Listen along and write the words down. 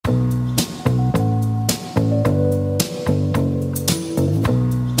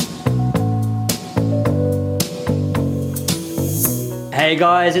Hey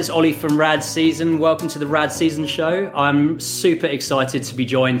guys, it's Ollie from Rad Season. Welcome to the Rad Season show. I'm super excited to be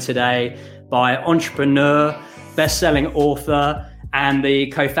joined today by entrepreneur, best-selling author, and the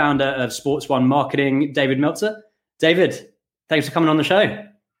co-founder of Sports One Marketing, David Meltzer. David, thanks for coming on the show.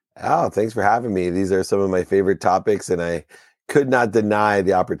 Oh, thanks for having me. These are some of my favorite topics, and I could not deny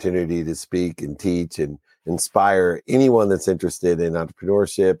the opportunity to speak and teach and inspire anyone that's interested in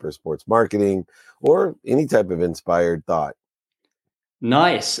entrepreneurship or sports marketing or any type of inspired thought.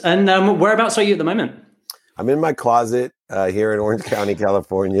 Nice. And whereabouts are you at the moment? I'm in my closet here in Orange County,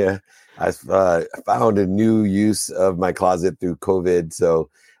 California. I found a new use of my closet through COVID.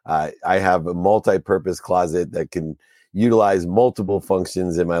 So I have a multi-purpose closet that can utilize multiple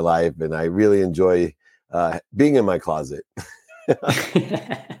functions in my life. And I really enjoy being in my closet.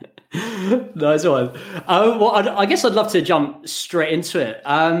 Nice one. I guess I'd love to jump straight into it.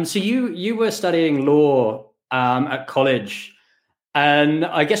 So you were studying law at college. And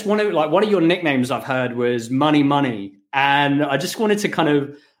I guess one of your nicknames I've heard was Money Money. And I just wanted to kind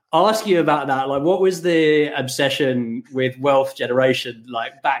of ask you about that. Like, what was the obsession with wealth generation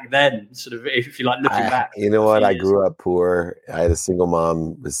like back then? Sort of, if you like looking back. You know what? I grew up poor. I had a single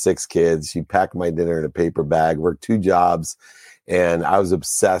mom with 6 kids. She packed my dinner in a paper bag, worked 2 jobs. And I was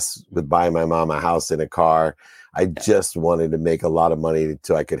obsessed with buying my mom a house and a car. I just wanted to make a lot of money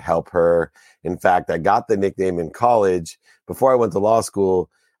so I could help her. In fact, I got the nickname in college. Before I went to law school,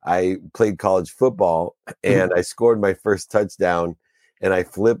 I played college football and I scored my first touchdown and I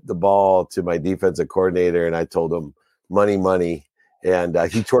flipped the ball to my defensive coordinator and I told him, money, money. And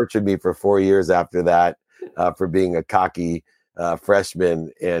he tortured me for 4 years after that for being a cocky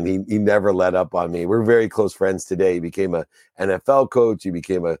freshman. And he never let up on me. We're very close friends today. He became a NFL coach. He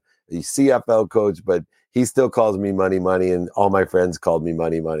became a CFL coach, but he still calls me money, money. And all my friends called me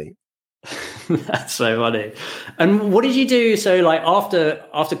money, money. That's so funny. And what did you do? So like after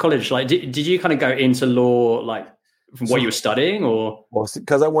college, like did you kind of go into law, like from what you were studying or? Well,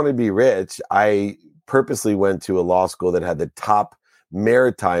 because I wanted to be rich, I purposely went to a law school that had the top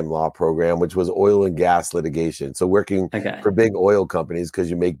maritime law program, which was oil and gas litigation. So working for big oil companies because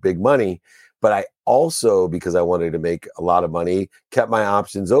you make big money. But I also, because I wanted to make a lot of money, kept my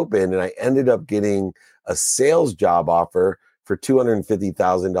options open. And I ended up getting a sales job offer for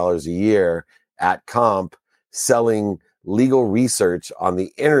 $250,000 a year at Comp, selling legal research on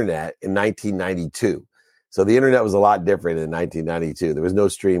the internet in 1992. So the internet was a lot different in 1992. There was no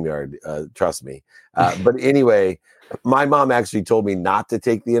StreamYard, trust me. But anyway, my mom actually told me not to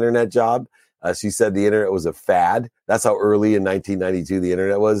take the internet job. She said the internet was a fad. That's how early in 1992 the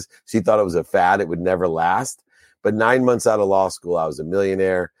internet was. She thought it was a fad. It would never last. But 9 months out of law school, I was a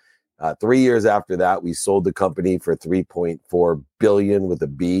millionaire. 3 years after that, we sold the company for $3.4 billion with a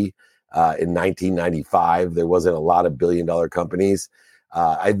B in 1995. There wasn't a lot of billion-dollar companies.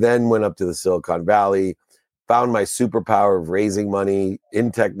 I then went up to the Silicon Valley, found my superpower of raising money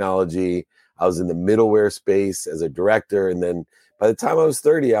in technology. I was in the middleware space as a director. And then by the time I was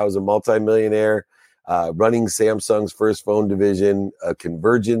 30, I was a multimillionaire running Samsung's first phone division, a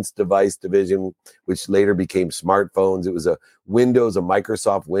convergence device division, which later became smartphones. It was a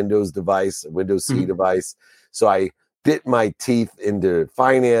Microsoft Windows device, a Windows C device. So I bit my teeth into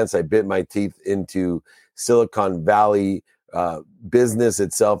finance. I bit my teeth into Silicon Valley business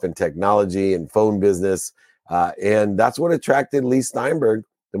itself and technology and phone business. And that's what attracted Lee Steinberg,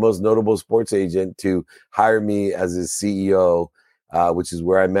 the most notable sports agent, to hire me as his CEO, which is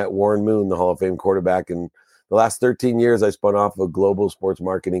where I met Warren Moon, the Hall of Fame quarterback. And the last 13 years, I spun off a global sports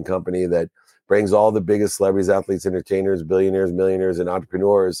marketing company that brings all the biggest celebrities, athletes, entertainers, billionaires, millionaires, and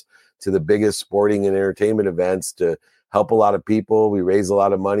entrepreneurs to the biggest sporting and entertainment events to help a lot of people. We raise a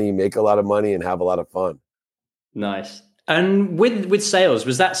lot of money, make a lot of money, and have a lot of fun. Nice. And with sales,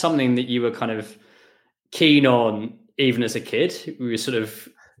 was that something that you were kind of keen on even as a kid? We were sort of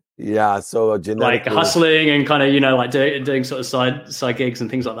so like hustling and kind of, like doing sort of side gigs and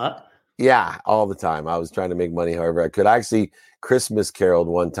things like that. Yeah, all the time. I was trying to make money however I could. I actually Christmas caroled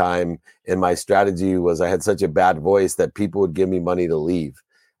one time, and my strategy was I had such a bad voice that people would give me money to leave.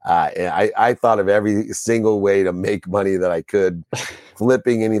 And I thought of every single way to make money that I could,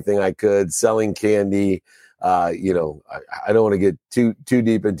 flipping anything I could, selling candy. I don't want to get too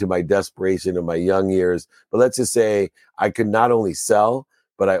deep into my desperation of my young years, but let's just say I could not only sell,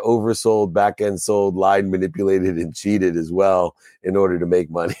 but I oversold, back-end sold, lied, manipulated, and cheated as well in order to make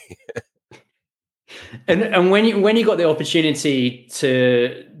money. And when you got the opportunity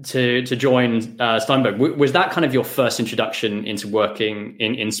to join Steinberg, was that kind of your first introduction into working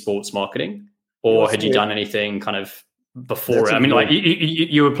in sports marketing, or had you done anything kind of before it? I mean, like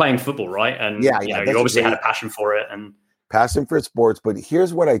you were playing football, right? And you obviously had a passion for it. And passion for sports. But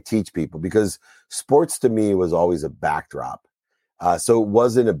here's what I teach people, because sports to me was always a backdrop. So it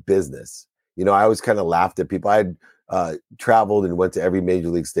wasn't a business. You know, I always kind of laughed at people. I had traveled and went to every major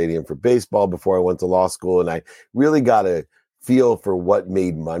league stadium for baseball before I went to law school. And I really got a feel for what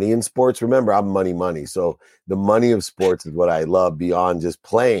made money in sports. Remember, I'm money. So the money of sports is what I love beyond just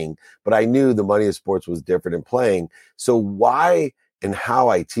playing. But I knew the money of sports was different in playing. So why and how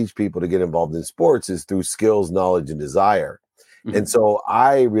I teach people to get involved in sports is through skills, knowledge, and desire. Mm-hmm. And so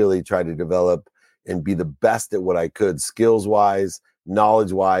I really try to develop and be the best at what I could, skills wise,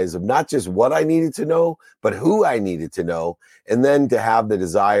 knowledge wise, of not just what I needed to know, but who I needed to know. And then to have the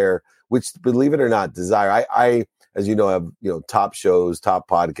desire, which, believe it or not, desire, I as you know, have, top shows, top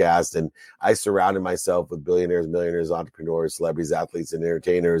podcasts, and I surrounded myself with billionaires, millionaires, entrepreneurs, celebrities, athletes, and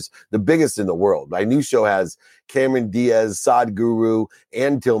entertainers, the biggest in the world. My new show has Cameron Diaz, Sadhguru,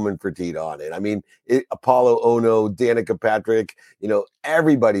 and Tillman Fertitta on it. I mean, Apollo Ono, Danica Patrick,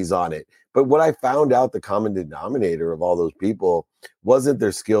 everybody's on it. But what I found out, the common denominator of all those people wasn't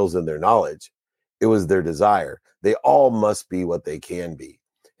their skills and their knowledge. It was their desire. They all must be what they can be.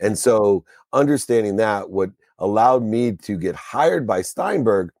 And so understanding that, what allowed me to get hired by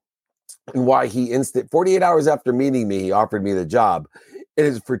Steinberg, and why 48 hours after meeting me, he offered me the job. It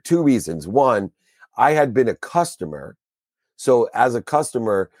is for two reasons. One, I had been a customer. So as a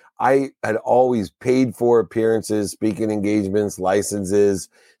customer, I had always paid for appearances, speaking engagements, licenses,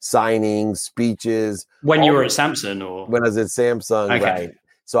 signings, speeches. When you were at Samsung, or when I was at Samsung, okay. Right?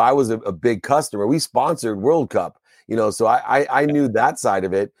 So I was a big customer. We sponsored World Cup, so I knew that side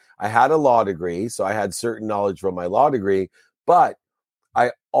of it. I had a law degree, so I had certain knowledge from my law degree, but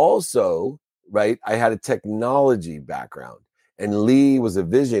I also, I had a technology background. And Lee was a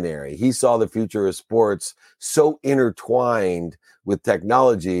visionary. He saw the future of sports so intertwined with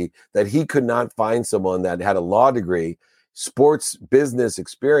technology that he could not find someone that had a law degree, sports business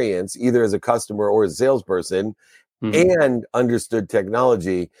experience, either as a customer or as a salesperson, and understood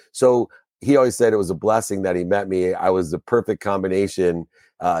technology. So he always said it was a blessing that he met me. I was the perfect combination,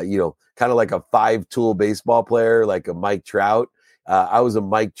 kind of like a 5-tool baseball player, like a Mike Trout. I was a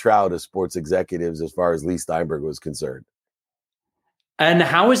Mike Trout of sports executives as far as Lee Steinberg was concerned. And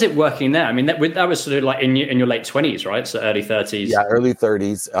how is it working there? I mean, that was sort of like in your late 20s, right? So early 30s. Yeah, early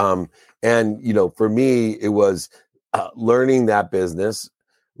 30s. And, for me, it was learning that business,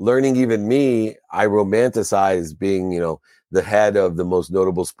 learning even me. I romanticized being, the head of the most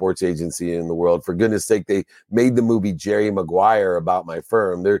notable sports agency in the world. For goodness sake, they made the movie Jerry Maguire about my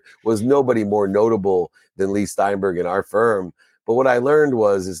firm. There was nobody more notable than Lee Steinberg in our firm. But what I learned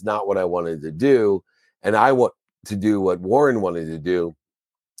was it's not what I wanted to do. And I want to do what Warren wanted to do,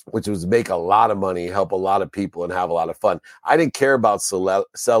 which was make a lot of money, help a lot of people, and have a lot of fun. I didn't care about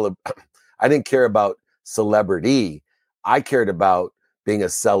I didn't care about celebrity. I cared about being a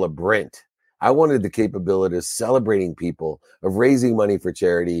celebrant. I wanted the capability of celebrating people, of raising money for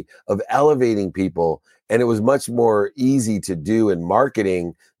charity, of elevating people. And it was much more easy to do in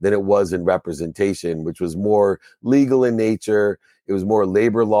marketing than it was in representation, which was more legal in nature. It was more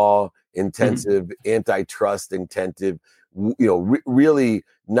labor law intensive, antitrust intensive, really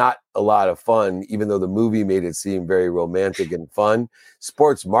not a lot of fun, even though the movie made it seem very romantic and fun.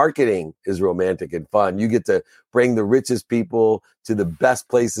 Sports marketing is romantic and fun. You get to bring the richest people to the best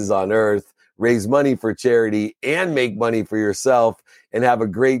places on earth, raise money for charity, and make money for yourself, and have a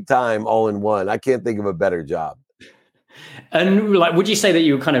great time all in one. I can't think of a better job. And would you say that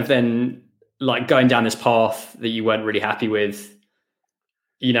you were kind of then going down this path that you weren't really happy with?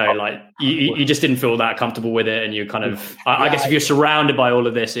 You just didn't feel that comfortable with it, and you kind of, I guess if you're surrounded by all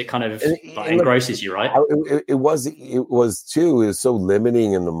of this, it kind of engrosses you, right? It was so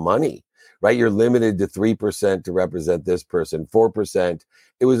limiting in the money, right? You're limited to 3% to represent this person, 4%.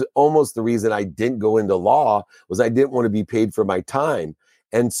 It was almost the reason I didn't go into law was I didn't want to be paid for my time.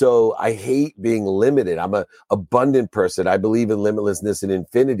 And so I hate being limited. I'm an abundant person. I believe in limitlessness and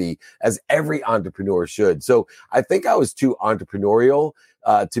infinity, as every entrepreneur should. So I think I was too entrepreneurial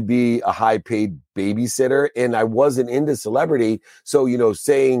to be a high paid babysitter. And I wasn't into celebrity. So,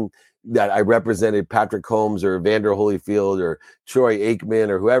 saying that I represented Patrick Holmes or Evander Holyfield or Troy Aikman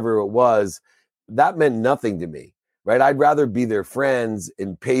or whoever it was, that meant nothing to me, right? I'd rather be their friends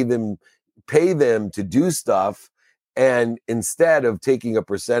and pay them to do stuff, and instead of taking a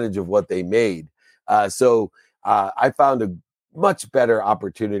percentage of what they made. So I found a much better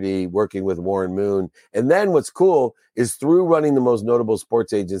opportunity working with Warren Moon. And then what's cool is through running the most notable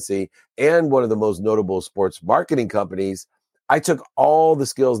sports agency and one of the most notable sports marketing companies, I took all the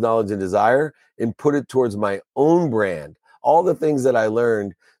skills, knowledge, and desire and put it towards my own brand, all the things that I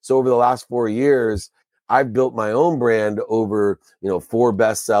learned. So over the last 4 years, I've built my own brand over, 4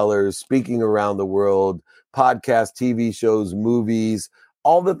 bestsellers, speaking around the world, podcasts, TV shows, movies,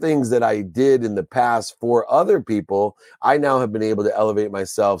 all the things that I did in the past for other people. I now have been able to elevate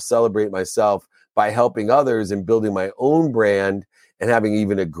myself, celebrate myself by helping others and building my own brand and having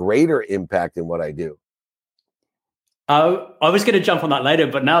even a greater impact in what I do. I was going to jump on that later,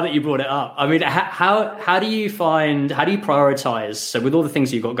 but now that you brought it up, I mean, how do you prioritize? So with all the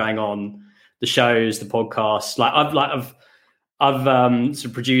things you've got going on, the shows, the podcasts, I've sort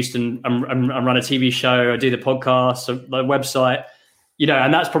of produced and run a TV show. I do the podcast, the website,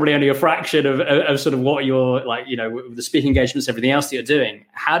 and that's probably only a fraction of sort of what you're like, with the speaking engagements, everything else that you're doing.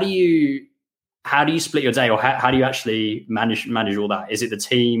 How do you split your day, or how do you actually manage all that? Is it the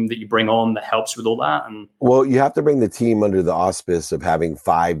team that you bring on that helps with all that? Well, you have to bring the team under the auspice of having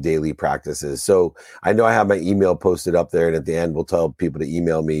 5 daily practices. So I know I have my email posted up there, and at the end we'll tell people to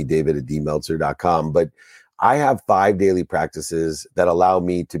email me, david@dmeltzer.com. But I have 5 daily practices that allow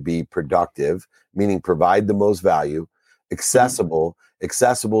me to be productive, meaning provide the most value, accessible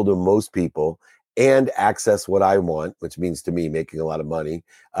to most people, and access what I want, which means to me making a lot of money,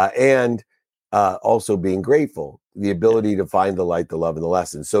 and also being grateful, the ability to find the light, the love, and the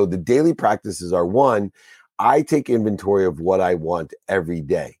lesson. So the daily practices are: 1, I take inventory of what I want every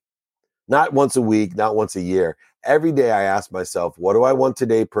day, not once a week, not once a year. Every day I ask myself, what do I want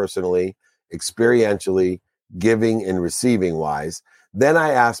today personally, experientially, giving and receiving wise? Then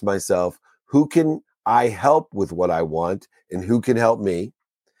I ask myself, who can I help with what I want and who can help me?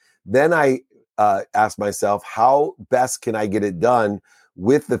 Then I ask myself, how best can I get it done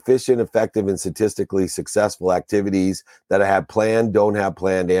with efficient, effective, and statistically successful activities that I have planned, don't have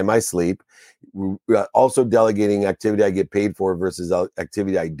planned, and my sleep. Also delegating activity I get paid for versus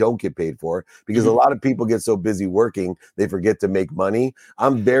activity I don't get paid for, because a lot of people get so busy working, they forget to make money.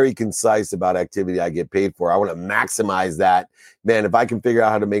 I'm very concise about activity I get paid for. I want to maximize that. Man, if I can figure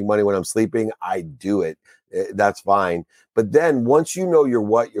out how to make money when I'm sleeping, I do it. That's fine. But then once you know your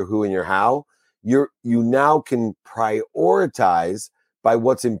what, your who, and your how, you now can prioritize by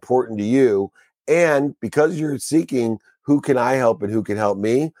what's important to you. And because you're seeking who can I help and who can help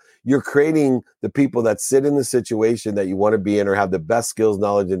me, you're creating the people that sit in the situation that you want to be in or have the best skills,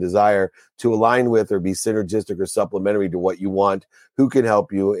 knowledge, and desire to align with or be synergistic or supplementary to what you want, who can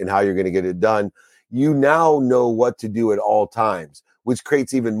help you, and how you're going to get it done. You now know what to do at all times, which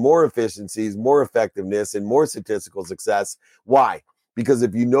creates even more efficiencies, more effectiveness, and more statistical success. Why? Because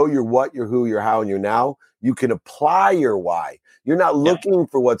if you know your what, your who, your how, and your now, you can apply your why. You're not looking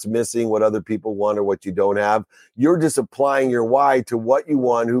for what's missing, what other people want, or what you don't have. You're just applying your why to what you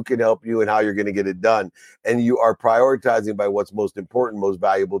want, who can help you, and how you're going to get it done. And you are prioritizing by what's most important, most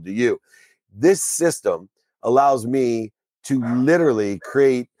valuable to you. This system allows me to literally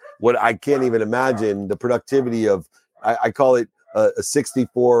create what I can't even imagine, the productivity of, I call it a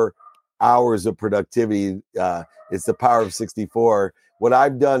 64 hours of productivity. It's the power of 64. What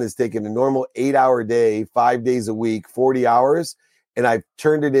I've done is taken a normal 8-hour day, 5 days a week, 40 hours, and I've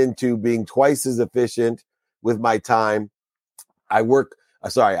turned it into being twice as efficient with my time. I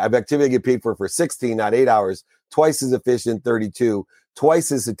have activity I get paid for 16, not 8 hours, twice as efficient, 32,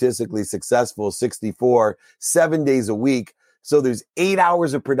 twice as statistically successful, 64, 7 days a week. So there's 8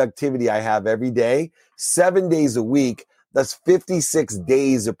 hours of productivity I have every day, 7 days a week. That's 56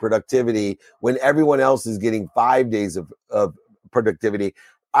 days of productivity when everyone else is getting 5 days of productivity.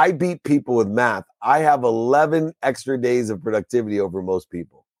 I beat people with math. I have 11 extra days of productivity over most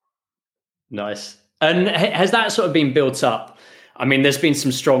people. Nice. And has that sort of been built up? I mean, there's been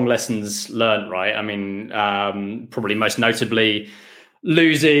some strong lessons learned, right? I mean, probably most notably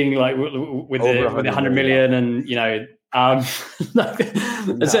losing like with the 100 million and,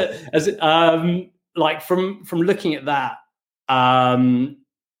 like from looking at that, and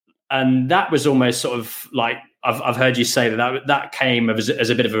that was almost sort of like, I've heard you say that came as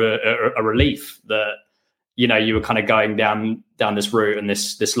a bit of a relief that, you were kind of going down this route and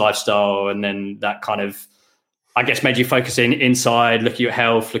this lifestyle. And then that kind of, I guess, made you focus inside, look at your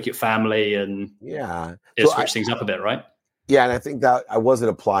health, look at your family, and switch things up a bit, right? Yeah. And I think that I wasn't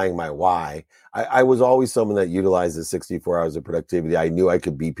applying my why. I was always someone that utilized the 64 hours of productivity. I knew I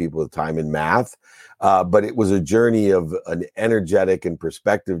could beat people with time in math, but it was a journey of an energetic and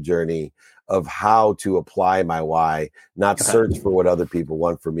perspective journey of how to apply my why, not search for what other people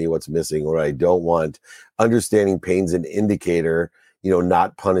want for me, what's missing, or what I don't want. Understanding pain's an indicator,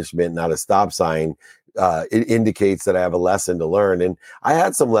 not punishment, not a stop sign. It indicates that I have a lesson to learn. And I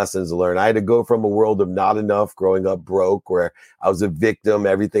had some lessons to learn. I had to go from a world of not enough, growing up broke, where I was a victim,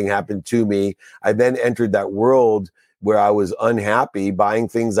 everything happened to me. I then entered that world where I was unhappy, buying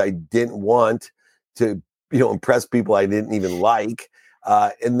things I didn't want, to, impress people I didn't even like.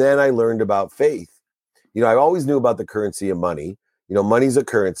 And then I learned about faith. I always knew about the currency of money. Money's a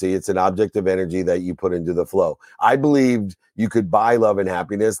currency. It's an object of energy that you put into the flow. I believed you could buy love and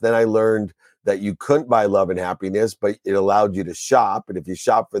happiness. Then I learned that you couldn't buy love and happiness, but it allowed you to shop. And if you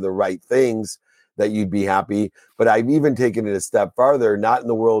shop for the right things, that you'd be happy. But I've even taken it a step farther, not in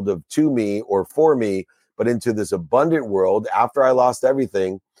the world of to me or for me, but into this abundant world after I lost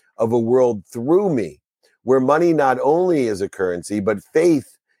everything, of a world through me, where money not only is a currency, but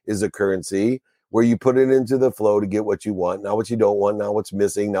faith is a currency, where you put it into the flow to get what you want, not what you don't want, not what's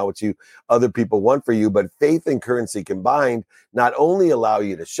missing, not what other people want for you. But faith and currency combined not only allow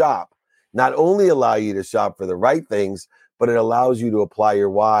you to shop, not only allow you to shop for the right things, but it allows you to apply your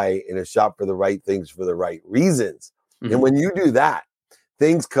why in a shop for the right things for the right reasons. Mm-hmm. And when you do that,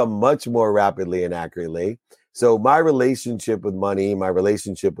 things come much more rapidly and accurately. So my relationship with money, my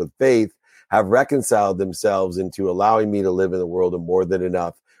relationship with faith have reconciled themselves into allowing me to live in a world of more than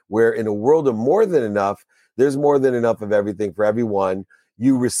enough, where in a world of more than enough, there's more than enough of everything for everyone.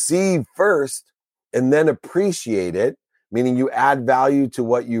 You receive first and then appreciate it, meaning you add value to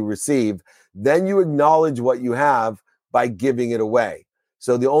what you receive. Then you acknowledge what you have by giving it away.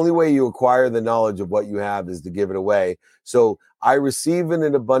 So the only way you acquire the knowledge of what you have is to give it away. So I receive in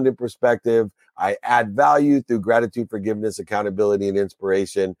an abundant perspective. I add value through gratitude, forgiveness, accountability, and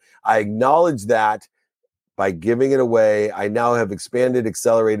inspiration. I acknowledge that by giving it away. I now have expanded,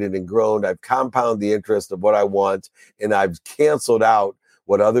 accelerated, and grown. I've compounded the interest of what I want, and I've canceled out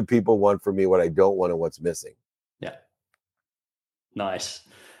what other people want from me, what I don't want, and what's missing. Yeah. Nice.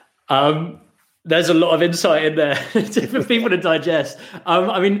 There's a lot of insight in there for people to digest.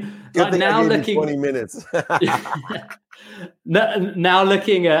 Now looking 20 minutes. Now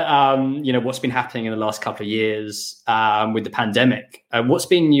looking at what's been happening in the last couple of years with the pandemic, what's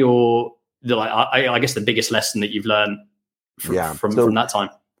been I guess the biggest lesson that you've learned from that time?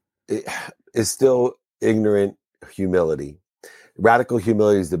 It's still ignorant humility. Radical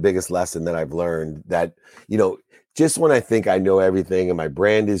humility is the biggest lesson that I've learned. That just when I think I know everything and my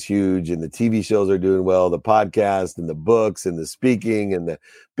brand is huge and the TV shows are doing well, the podcast and the books and the speaking and the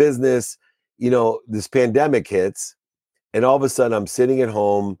business, this pandemic hits, and all of a sudden I'm sitting at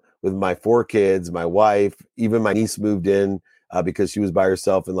home with my 4 kids, my wife, even my niece moved in because she was by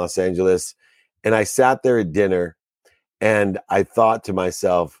herself in Los Angeles. And I sat there at dinner and I thought to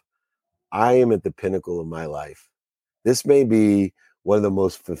myself, I am at the pinnacle of my life. This may be one of the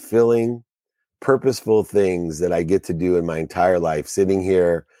most fulfilling, purposeful things that I get to do in my entire life, sitting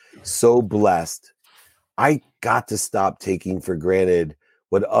here so blessed. I got to stop taking for granted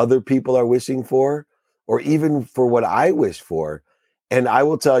what other people are wishing for, or even for what I wish for. And I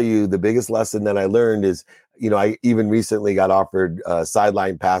will tell you, the biggest lesson that I learned is, I even recently got offered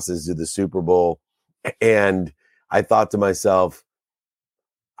sideline passes to the Super Bowl. And I thought to myself,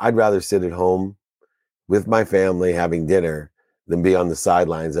 I'd rather sit at home with my family having dinner than be on the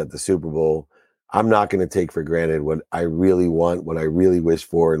sidelines at the Super Bowl. I'm not going to take for granted what I really want, what I really wish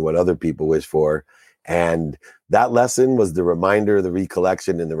for, and what other people wish for. And that lesson was the reminder, the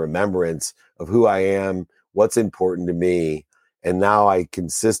recollection, and the remembrance of who I am, what's important to me. And now I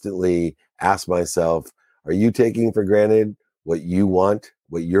consistently ask myself, are you taking for granted what you want,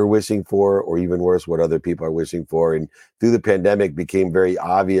 what you're wishing for, or even worse, what other people are wishing for? And through the pandemic became very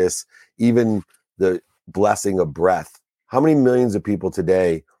obvious, even the blessing of breath. How many millions of people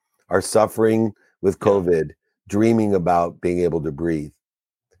today are suffering with COVID, dreaming about being able to breathe?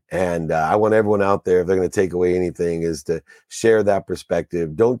 And I want everyone out there, if they're going to take away anything, is to share that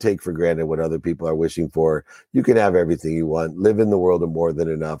perspective. Don't take for granted what other people are wishing for. You can have everything you want. Live in the world of more than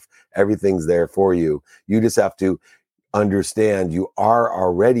enough. Everything's there for you. You just have to understand you are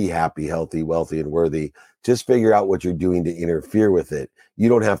already happy, healthy, wealthy, and worthy. Just figure out what you're doing to interfere with it. You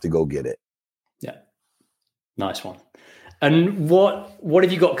don't have to go get it. Yeah. Nice one. And what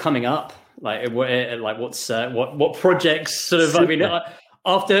have you got coming up? What projects sort of,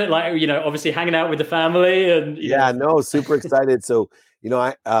 after obviously hanging out with the family and super excited. So,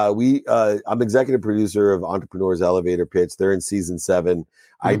 I'm executive producer of Entrepreneur's Elevator Pitch. They're in season 7.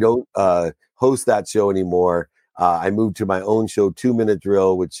 I don't host that show anymore. I moved to my own show, 2 Minute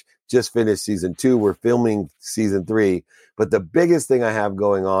Drill, which just finished season 2. We're filming season 3. But the biggest thing I have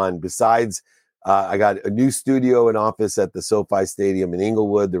going on, besides I got a new studio and office at the SoFi Stadium in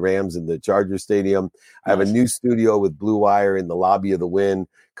Inglewood, the Rams and the Chargers Stadium. I have a new studio with Blue Wire in the lobby of the Wynn.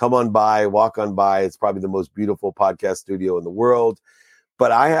 Come on by, walk on by. It's probably the most beautiful podcast studio in the world.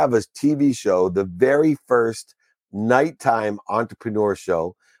 But I have a TV show, the very first nighttime entrepreneur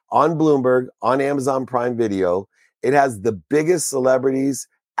show on Bloomberg, on Amazon Prime Video. It has the biggest celebrities,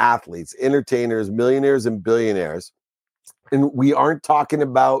 athletes, entertainers, millionaires, and billionaires. And we aren't talking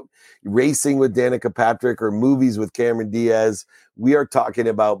about racing with Danica Patrick or movies with Cameron Diaz. We are talking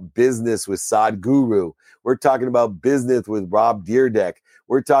about business with Sadhguru. We're talking about business with Rob Dyrdek.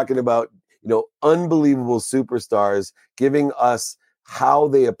 We're talking about, unbelievable superstars giving us how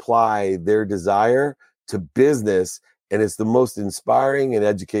they apply their desire to business. And it's the most inspiring and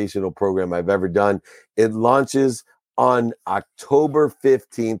educational program I've ever done. It launches on October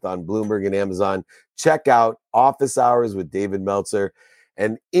 15th on Bloomberg and Amazon. Check out Office Hours with David Meltzer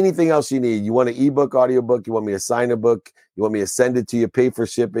and anything else you need. You want an ebook, audiobook, you want me to sign a book, you want me to send it to you, pay for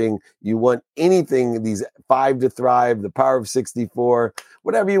shipping, you want anything, these 5 to Thrive, the Power of 64,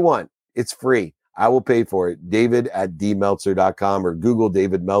 whatever you want, it's free. I will pay for it. David@dmeltzer.com or Google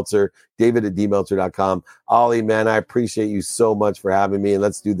David Meltzer, David@dmeltzer.com. Ollie, man, I appreciate you so much for having me, and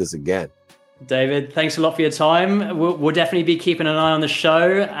let's do this again. David, thanks a lot for your time. We'll definitely be keeping an eye on the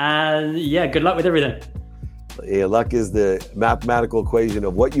show, and good luck with everything. Yeah, luck is the mathematical equation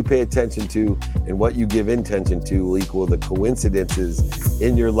of what you pay attention to and what you give intention to will equal the coincidences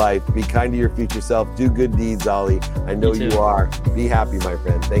in your life. Be kind to your future self. Do good deeds, Ollie. I know you are. Be happy, my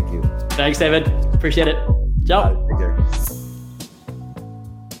friend. Thank you. Thanks, David. Appreciate it. Ciao. Take care.